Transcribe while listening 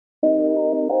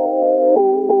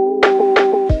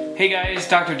Hey guys,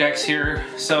 Dr. Dex here.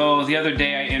 So the other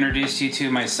day I introduced you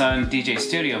to my son, DJ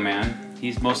Studio Man.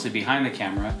 He's mostly behind the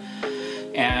camera.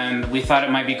 And we thought it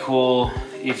might be cool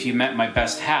if you met my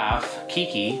best half,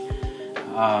 Kiki.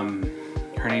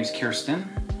 Her name's Kirsten,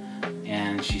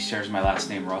 and she shares my last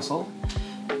name, Russell.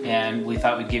 And we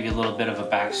thought we'd give you a little bit of a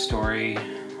backstory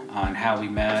on how we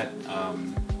met,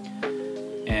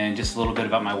 and just a little bit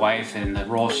about my wife and the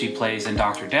role she plays in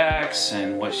Dr. Dex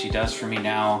and what she does for me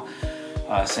now,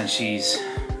 since she's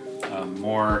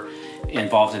more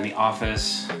involved in the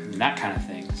office and that kind of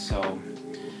thing. So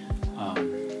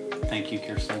thank you,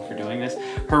 Kirsten, for doing this.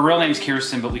 Her real name's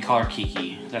Kirsten, but we call her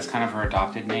Kiki. That's kind of her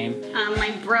adopted name.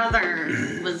 My brother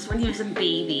was, when he was a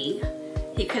baby,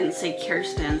 he couldn't say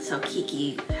Kirsten, so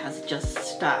Kiki has just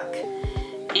stuck.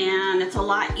 And it's a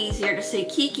lot easier to say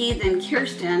Kiki than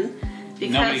Kirsten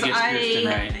because Nobody gets Kirsten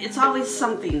right. It's always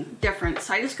something different,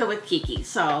 so I just go with Kiki.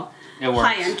 So it works.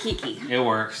 Hi, I'm Kiki. It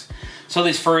works. So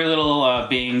these furry little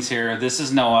beings here. This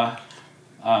is Noah.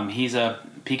 He's a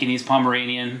Pekingese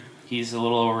Pomeranian. He's a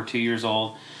little over 2 years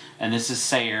old. And this is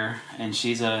Sayer, and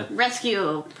she's a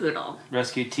rescue poodle.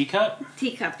 Rescue teacup?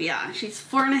 Teacup, yeah. She's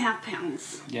 4.5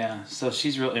 pounds. Yeah, so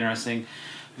she's real interesting.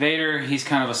 Vader, he's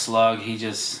kind of a slug. He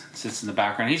just sits in the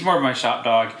background. He's more of my shop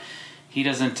dog. He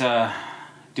doesn't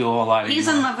do a whole lot anymore. He's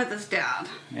in love with his dad.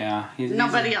 Yeah.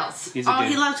 Nobody else. He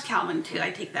loves Calvin too.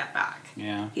 I take that back.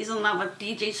 Yeah. He's in love with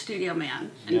DJ Studio Man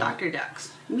and Dr.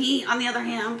 Dex. Me, on the other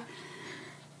hand,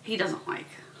 he doesn't like.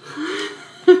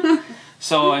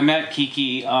 So I met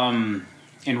Kiki in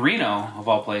Reno, of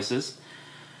all places.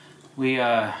 We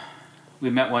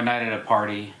met one night at a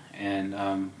party and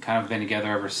kind of been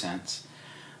together ever since.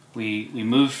 We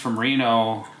moved from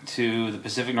Reno to the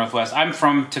Pacific Northwest. I'm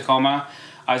from Tacoma.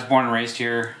 I was born and raised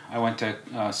here. I went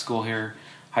to school here,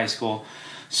 high school.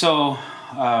 So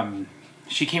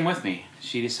she came with me.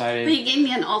 She decided... But he gave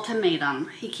me an ultimatum.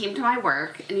 He came to my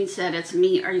work and he said, it's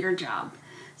me or your job.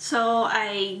 So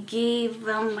I gave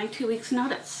them my 2 weeks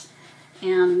notice.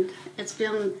 And it's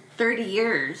been 30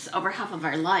 years, over half of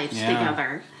our lives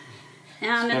together.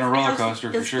 And it's been a roller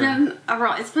coaster for sure.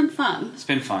 It's been fun. It's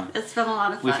been fun. It's been a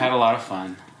lot of fun. We've had a lot of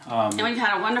fun. And we've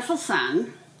had a wonderful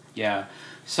son. Yeah.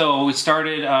 So we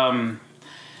started,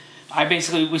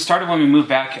 we started when we moved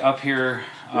back up here.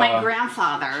 My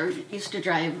grandfather used to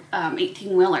drive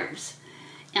 18-wheelers.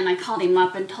 And I called him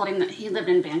up and told him that he lived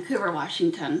in Vancouver,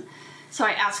 Washington. So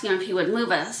I asked him if he would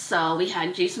move us. So we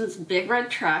had Jason's big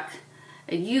red truck,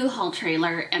 a U-Haul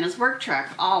trailer, and his work truck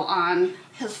all on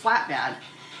his flatbed.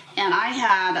 And I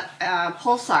had a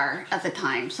Pulsar at the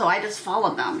time, so I just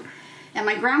followed them. And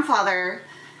my grandfather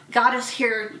got us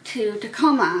here to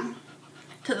Tacoma,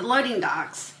 to the loading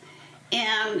docks,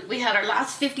 and we had our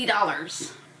last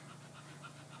 $50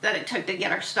 that it took to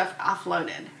get our stuff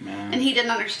offloaded. Man. And he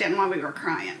didn't understand why we were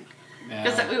crying.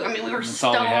 Because we were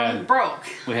stone broke.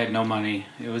 We had no money.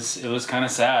 It was kind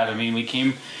of sad. I mean, we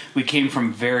came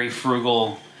from very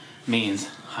frugal means.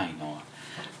 Hi, Noah.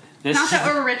 Not that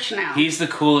we're rich now. He's the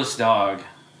coolest dog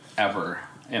ever,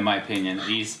 in my opinion.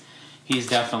 He's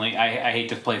definitely. I hate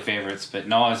to play favorites, but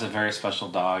Noah's a very special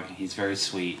dog. He's very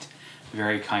sweet,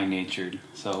 very kind-natured.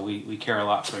 So we care a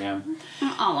lot for him.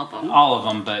 All of them. All of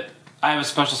them, but I have a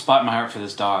special spot in my heart for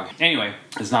this dog. Anyway,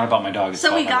 it's not about my dog.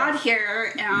 So we got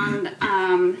here,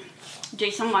 and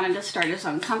Jason wanted to start his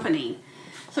own company.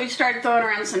 So we started throwing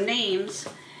around some names,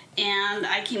 and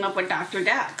I came up with Dr.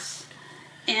 Dex.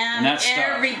 And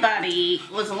everybody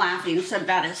was laughing, said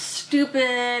that is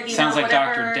stupid. Sounds like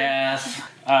Dr. Death.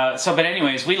 But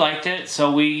anyways, we liked it,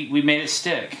 so we made it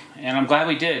stick. And I'm glad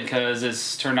we did, because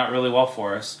it's turned out really well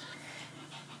for us.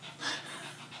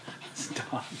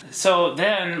 So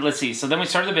then, let's see. So then we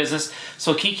started the business.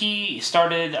 So Kiki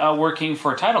started working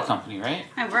for a title company, right?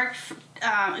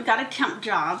 I got a temp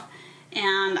job,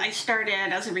 and I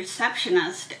started as a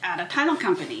receptionist at a title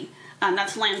company.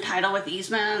 That's land title with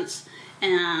easements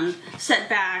and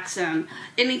setbacks and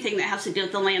anything that has to do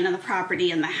with the land and the property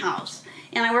and the house.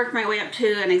 And I worked my way up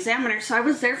to an examiner, so I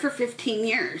was there for 15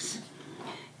 years.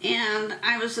 And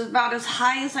I was about as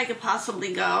high as I could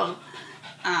possibly go.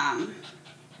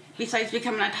 Besides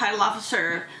becoming a title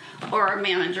officer or a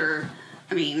manager,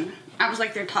 I mean, I was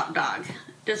like their top dog.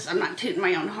 I'm not tooting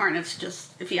my own horn, it's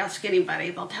just, if you ask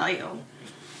anybody, they'll tell you.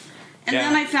 And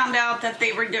then I found out that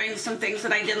they were doing some things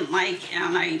that I didn't like,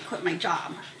 and I quit my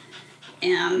job.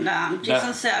 And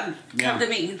Jason said, come to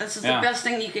me, this is the best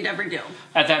thing you could ever do.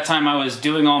 At that time, I was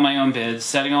doing all my own bids,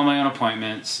 setting all my own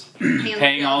appointments,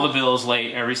 paying all the bills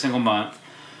late every single month.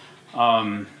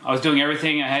 I was doing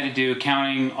everything I had to do,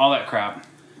 counting, all that crap.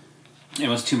 It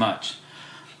was too much.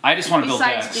 I just want to build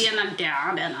decks. Besides being a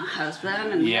dad and a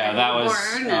husband and yeah, that was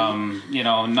you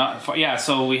know, not yeah.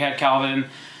 So we had Calvin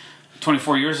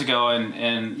 24 years ago,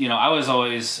 and you know, I was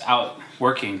always out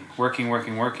working,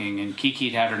 and Kiki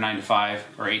had her 9 to 5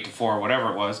 or 8 to 4,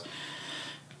 whatever it was,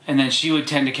 and then she would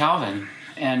tend to Calvin,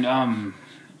 and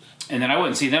then I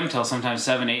wouldn't see them till sometimes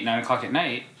 7, 8, 9 o'clock at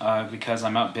night because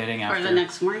I'm out bidding after. Or the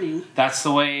next morning. That's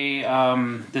the way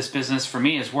this business for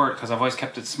me has worked, because I've always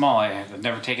kept it small. I've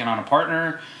never taken on a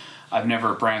partner. I've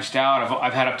never branched out.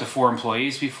 I've had up to 4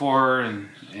 employees before, and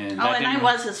I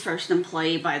was his first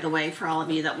employee, by the way, for all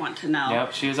of you that want to know.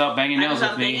 Yep, she was out banging nails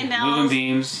with me, moving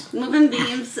beams. Moving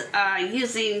beams,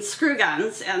 using screw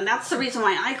guns, and that's the reason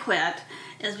why I quit,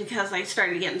 is because I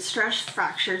started getting stress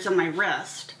fractures in my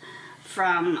wrist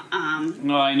from...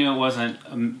 No, I knew it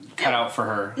wasn't cut out for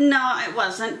her. No, it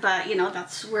wasn't, but, you know,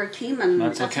 that's we're a team, and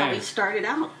that's okay. how we started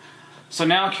out. So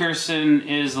now Kirsten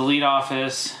is the lead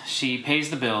office. She pays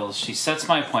the bills. She sets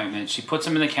my appointments. She puts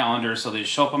them in the calendar so they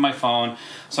show up on my phone.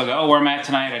 So I go, oh, where am I at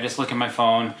tonight? I just look at my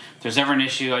phone. If there's ever an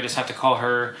issue, I just have to call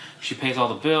her. She pays all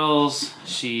the bills.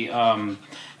 She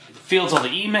fields all the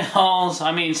emails.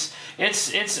 I mean,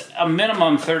 it's a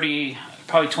minimum 30,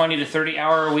 probably 20 to 30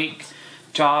 hour a week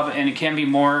job, and it can be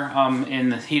more in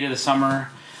the heat of the summer.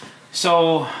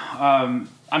 So I'm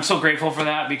so grateful for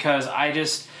that, because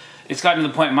it's gotten to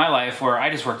the point in my life where I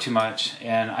just work too much,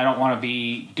 and I don't want to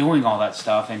be doing all that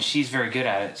stuff, and she's very good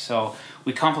at it. So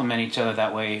we complement each other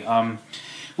that way.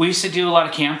 We used to do a lot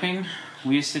of camping.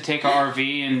 We used to take our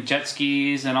RV and jet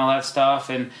skis and all that stuff,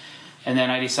 and then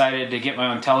I decided to get my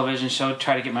own television show,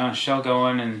 try to get my own show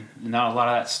going, and now a lot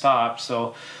of that stopped.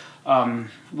 So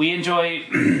we enjoy...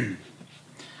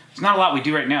 There's not a lot we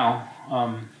do right now.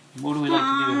 What do we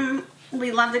like to do?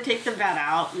 We love to take the vet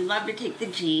out. We love to take the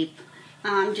Jeep.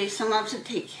 Jason loves to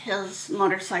take his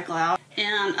motorcycle out.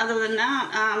 And other than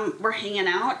that, we're hanging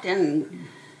out, and...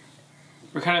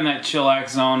 We're kind of in that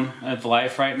chillax zone of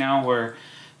life right now where,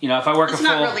 you know, if I work it's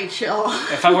not really chill.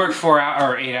 If I work 4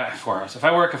 hours, if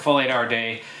I work a full 8-hour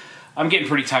day, I'm getting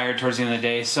pretty tired towards the end of the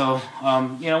day. So,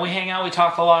 you know, we hang out, we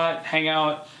talk a lot, hang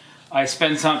out. I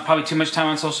spend probably too much time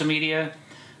on social media,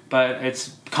 but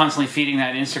it's constantly feeding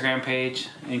that Instagram page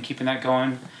and keeping that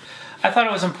going. I thought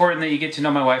it was important that you get to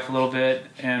know my wife a little bit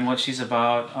and what she's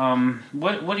about.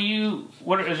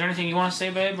 Is there anything you want to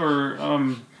say, babe? Or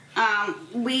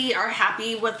we are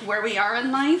happy with where we are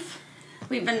in life.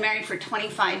 We've been married for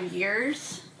 25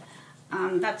 years.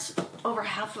 That's over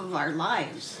half of our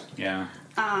lives. Yeah,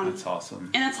 that's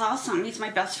awesome. And it's awesome. He's my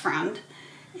best friend.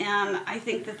 And I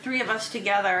think the three of us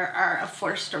together are a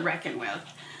force to reckon with.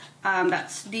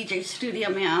 That's DJ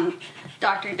Studio Man,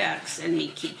 drdecks, and me,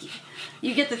 Kiki.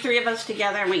 You get the three of us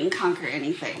together and we can conquer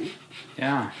anything.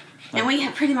 Yeah. And we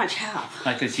pretty much have.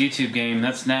 Like this YouTube game,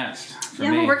 that's next for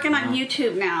me. We're working on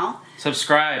YouTube now.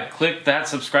 Subscribe. Click that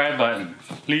subscribe button,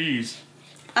 please.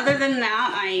 Other than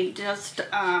that, I just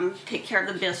take care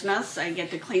of the business. I get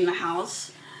to clean the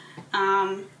house.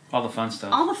 All the fun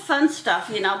stuff. All the fun stuff,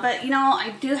 you know. But, you know,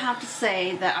 I do have to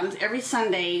say that every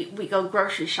Sunday we go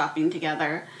grocery shopping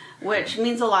together, which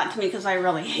means a lot to me because I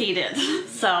really hate it.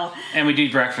 So. And we do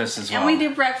breakfast as well. And we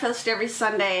do breakfast every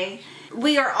Sunday.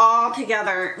 We are all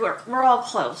together. We're all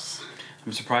close.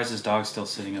 I'm surprised this dog's still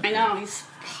sitting up there. I know, he's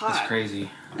hot. It's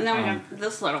crazy. And then we have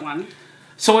this little one.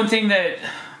 So one thing that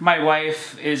my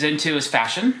wife is into is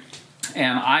fashion.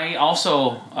 And I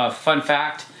also, fun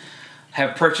fact,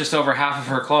 have purchased over half of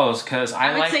her clothes because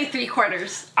I would say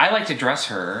 3/4. I like to dress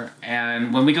her,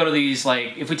 and when we go to these,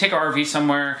 like, if we take our RV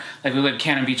somewhere, like we live in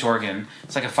Cannon Beach, Oregon,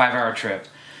 it's like a 5-hour trip.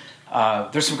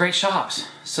 There's some great shops,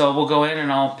 so we'll go in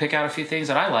and I'll pick out a few things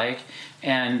that I like,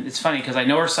 and it's funny because I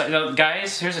know her.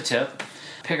 Guys, here's a tip: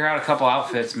 pick her out a couple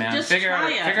outfits, man. Just figure out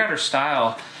her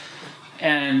style,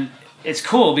 and it's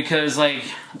cool because, like,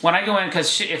 when I go in,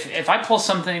 because if I pull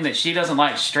something that she doesn't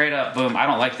like, straight up, boom, I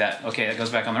don't like that. Okay, that goes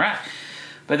back on the rack.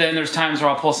 But then there's times where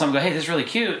I'll pull something and go, hey, this is really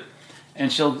cute.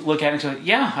 And she'll look at it and go,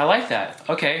 yeah, I like that.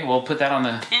 Okay, we'll put that on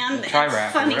the try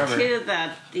rack or whatever. And it's funny, too,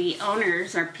 that the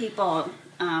owners or people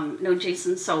know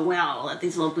Jason so well at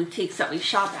these little boutiques that we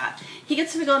shop at. He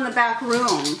gets to go in the back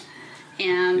room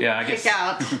and pick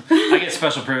out. I get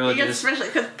special privileges. Especially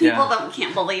because people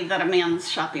can't believe that a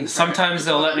man's shopping. Sometimes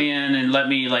they'll let me in and let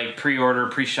me, like, pre-order,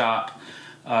 pre-shop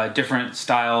different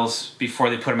styles before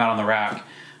they put them out on the rack.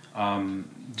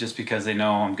 Just because they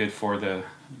know I'm good for the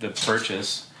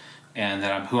purchase and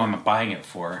that I'm who I'm buying it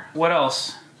for. What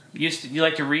else? You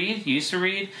like to read? You used to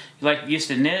read? You used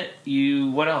to knit?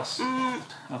 What else?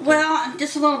 Okay. Well,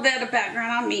 just a little bit of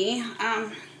background on me.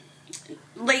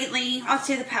 lately, I'll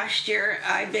say the past year,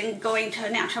 I've been going to a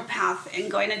naturopath and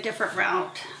going a different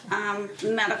route,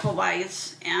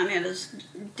 medical-wise, and it has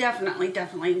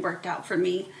definitely worked out for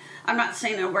me. I'm not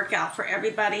saying it'll work out for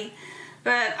everybody,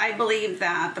 but I believe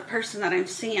that the person that I'm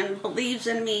seeing believes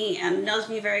in me and knows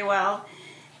me very well.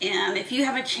 And if you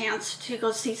have a chance to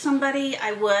go see somebody,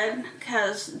 I would,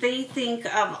 because they think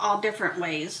of all different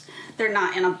ways. They're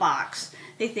not in a box.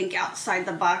 They think outside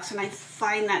the box, and I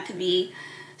find that to be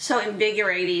so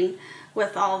invigorating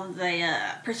with all the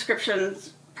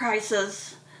prescriptions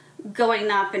prices going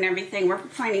up and everything. We're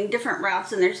finding different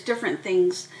routes, and there's different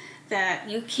things that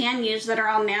you can use that are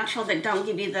all natural that don't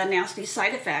give you the nasty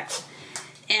side effects.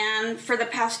 And for the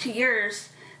past 2 years,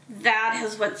 that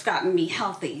is what's gotten me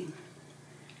healthy.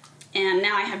 And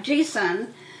now I have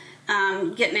Jason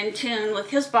getting in tune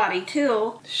with his body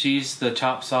too. She's the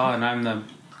chop saw and I'm the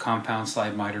compound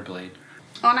slide miter blade.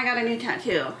 Oh, and I got a new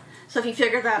tattoo. So if you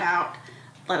figure that out,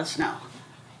 let us know.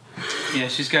 Yeah,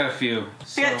 she's got a few.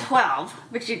 So. I got 12,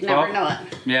 but you'd never know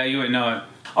it. Yeah, you would know it.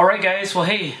 All right, guys. Well,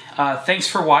 hey, thanks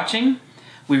for watching.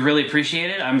 We really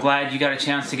appreciate it. I'm glad you got a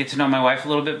chance to get to know my wife a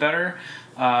little bit better.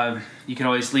 You can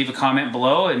always leave a comment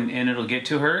below and it'll get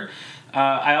to her.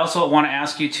 I also want to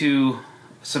ask you to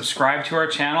subscribe to our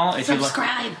channel.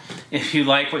 If you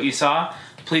like what you saw,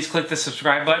 please click the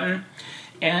subscribe button.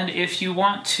 And if you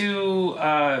want to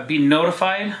be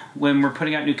notified when we're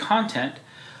putting out new content,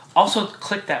 also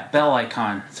click that bell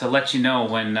icon to let you know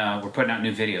when we're putting out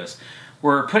new videos.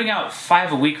 We're putting out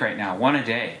 5 a week right now, 1 a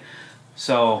day.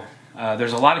 So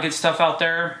there's a lot of good stuff out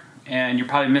there, and you're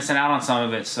probably missing out on some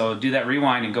of it. So do that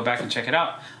rewind and go back and check it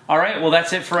out. All right, well,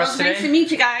 that's it for us today. Nice to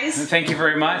meet you guys. Thank you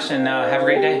very much, and have a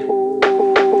great day.